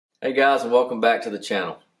Hey guys, and welcome back to the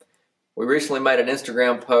channel. We recently made an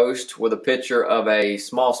Instagram post with a picture of a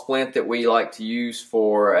small splint that we like to use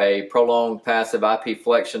for a prolonged passive IP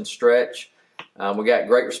flexion stretch. We got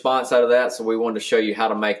great response out of that, so we wanted to show you how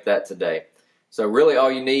to make that today. So really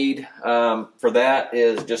all you need for that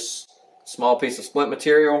is just a small piece of splint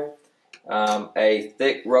material, a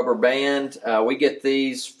thick rubber band. We get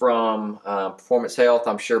these from Performance Health.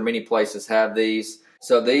 I'm sure many places have these.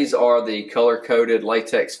 So these are the color-coded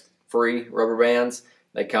latex-free rubber bands.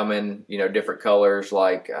 They come in, different colors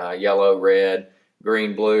like yellow, red,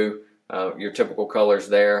 green, blue, your typical colors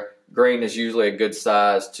there. Green is usually a good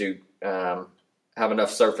size to have enough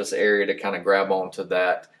surface area to kind of grab onto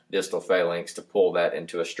that distal phalanx to pull that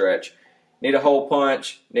into a stretch. Need a hole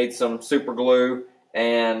punch, need some super glue,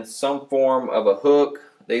 and some form of a hook.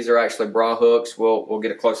 These are actually bra hooks. We'll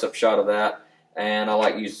get a close-up shot of that. And I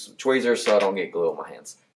like to use some tweezers so I don't get glue on my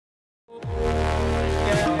hands.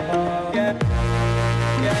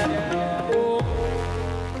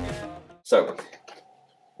 So, I'm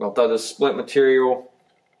going to throw this splint material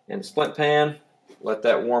in the splint pan, let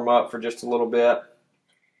that warm up for just a little bit.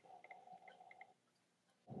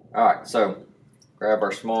 Alright, so grab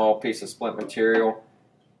our small piece of splint material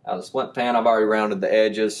out of the splint pan. I've already rounded the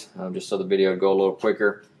edges just so the video would go a little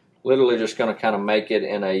quicker. Literally just going to kind of make it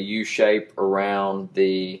in a U shape around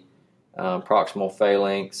the proximal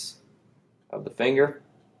phalanx of the finger.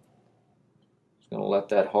 Just going to let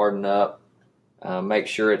that harden up. Make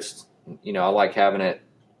sure it's, I like having it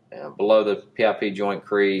below the PIP joint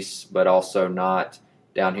crease, but also not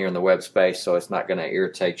down here in the web space, so it's not going to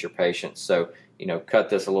irritate your patient. So,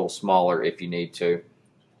 cut this a little smaller if you need to.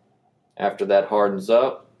 After that hardens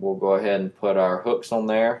up, we'll go ahead and put our hooks on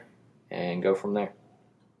there and go from there.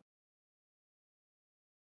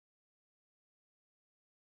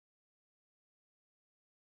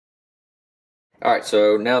 Alright,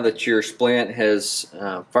 so now that your splint has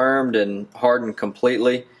firmed and hardened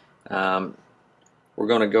completely, we're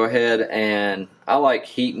going to go ahead and I like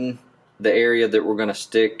heating the area that we're going to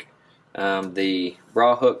stick the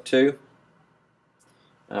bra hook to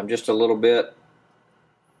just a little bit.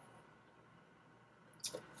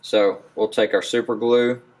 So we'll take our super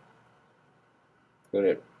glue, put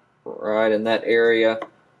it right in that area.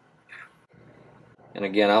 And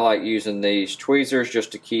again, I like using these tweezers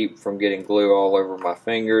just to keep from getting glue all over my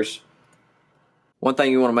fingers. One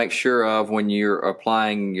thing you want to make sure of when you're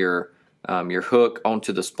applying your hook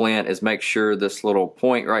onto the splint is make sure this little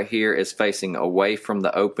point right here is facing away from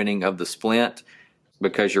the opening of the splint,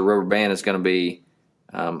 because your rubber band is going to be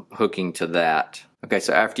hooking to that. Okay,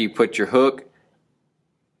 so after you put your hook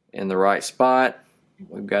in the right spot,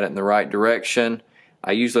 we've got it in the right direction.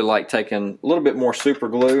 I usually like taking a little bit more super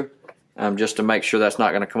glue just to make sure that's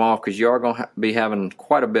not going to come off, because you are going to be having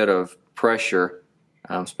quite a bit of pressure,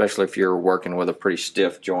 especially if you're working with a pretty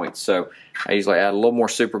stiff joint. So I usually add a little more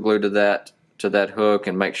super glue to that hook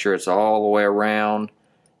and make sure it's all the way around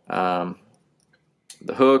the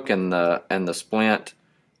hook and the splint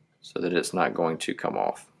so that it's not going to come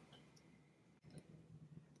off.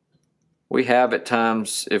 We have at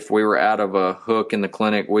times, if we were out of a hook in the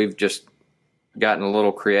clinic, we've just gotten a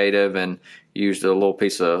little creative and used a little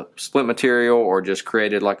piece of splint material or just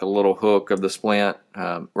created like a little hook of the splint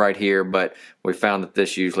right here, but we found that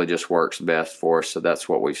this usually just works best for us, so that's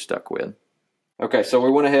what we've stuck with. Okay, so we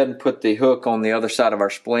went ahead and put the hook on the other side of our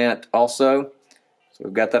splint also. So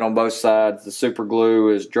we've got that on both sides. The super glue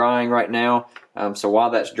is drying right now, so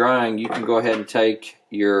while that's drying, you can go ahead and take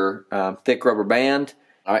your thick rubber band.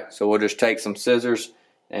 Alright, so we'll just take some scissors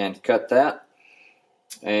and cut that.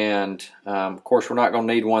 And of course we're not going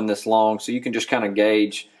to need one this long, so you can just kind of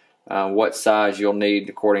gauge what size you'll need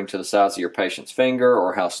according to the size of your patient's finger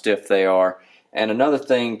or how stiff they are. And another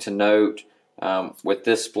thing to note with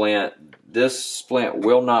this splint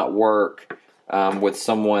will not work with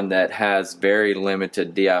someone that has very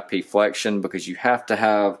limited DIP flexion, because you have to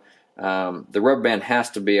have the rubber band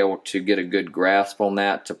has to be able to get a good grasp on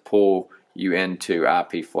that to pull you into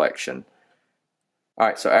IP flexion.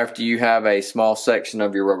 Alright, so after you have a small section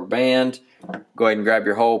of your rubber band, go ahead and grab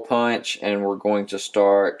your hole punch, and we're going to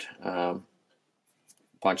start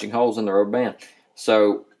punching holes in the rubber band.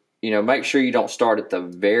 So, make sure you don't start at the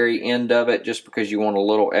very end of it, just because you want a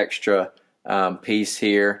little extra piece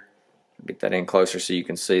here. Get that in closer so you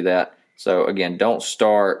can see that. So again, don't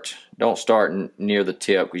start near the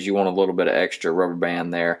tip, because you want a little bit of extra rubber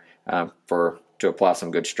band there to apply some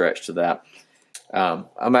good stretch to that.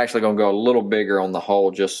 I'm actually going to go a little bigger on the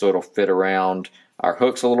hole just so it'll fit around our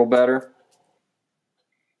hooks a little better.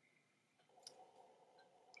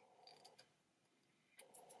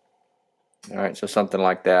 All right, so something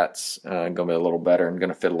like that's going to be a little better and going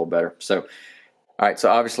to fit a little better. So, all right,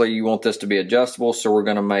 so obviously you want this to be adjustable, so we're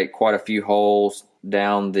going to make quite a few holes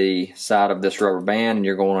down the side of this rubber band, and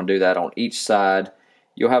you're going to do that on each side.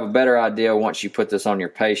 You'll have a better idea once you put this on your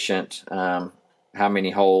patient how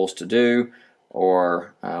many holes to do,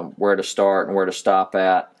 or where to start and where to stop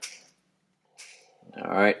at.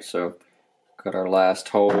 All right, so got our last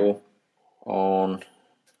hole on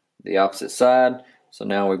the opposite side. So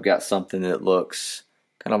now we've got something that looks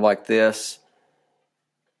kind of like this.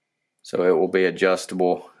 So it will be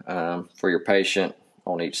adjustable for your patient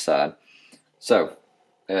on each side. So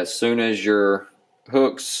as soon as your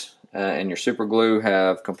hooks and your super glue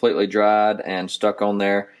have completely dried and stuck on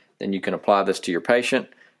there, then you can apply this to your patient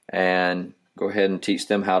and go ahead and teach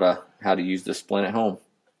them how to use the splint at home.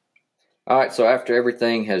 All right, so after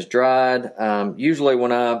everything has dried, usually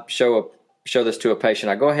when I show this to a patient,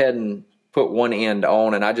 I go ahead and put one end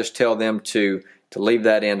on, and I just tell them to leave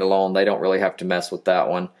that end alone. They don't really have to mess with that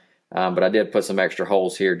one, but I did put some extra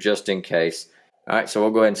holes here just in case. All right, so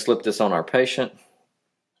we'll go ahead and slip this on our patient,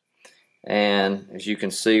 and as you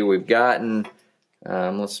can see, we've gotten,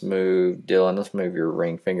 let's move, Dylan, let's move your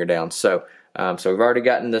ring finger down. So we've already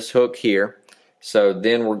gotten this hook here. So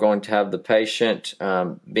then we're going to have the patient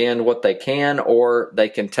bend what they can, or they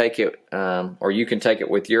can take it, or you can take it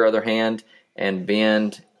with your other hand and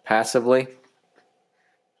bend passively.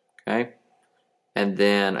 Okay, and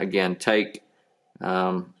then again take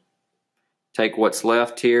what's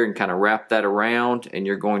left here and kind of wrap that around, and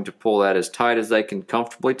you're going to pull that as tight as they can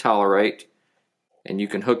comfortably tolerate, and you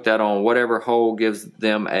can hook that on whatever hole gives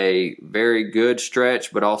them a very good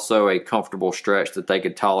stretch, but also a comfortable stretch that they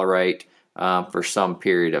could tolerate for some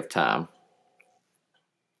period of time.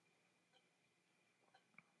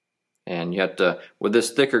 And you have to, with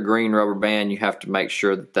this thicker green rubber band, you have to make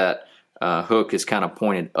sure that hook is kind of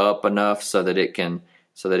pointed up enough so that it can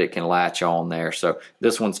latch on there. So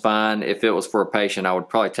this one's fine. If it was for a patient, I would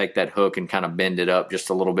probably take that hook and kind of bend it up just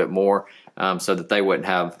a little bit more so that they wouldn't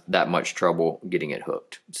have that much trouble getting it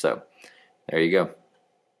hooked. So there you go.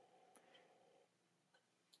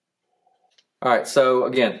 All right, so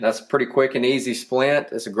again, that's a pretty quick and easy splint.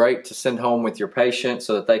 It's great to send home with your patient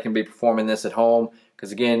so that they can be performing this at home.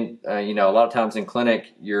 Because again, you know, a lot of times in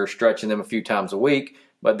clinic, you're stretching them a few times a week,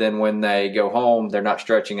 but then when they go home, they're not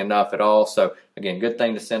stretching enough at all. So again, good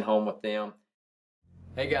thing to send home with them.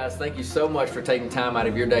 Hey guys, thank you so much for taking time out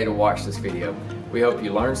of your day to watch this video. We hope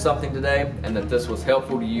you learned something today and that this was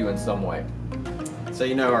helpful to you in some way. So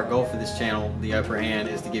you know our goal for this channel, The Upper Hand,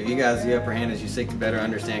 is to give you guys the upper hand as you seek to better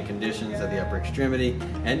understand conditions of the upper extremity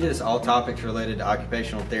and just all topics related to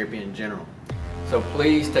occupational therapy in general. So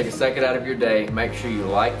please take a second out of your day, make sure you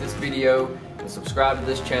like this video and subscribe to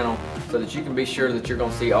this channel so that you can be sure that you're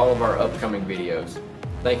going to see all of our upcoming videos.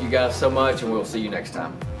 Thank you guys so much, and we'll see you next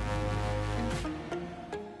time.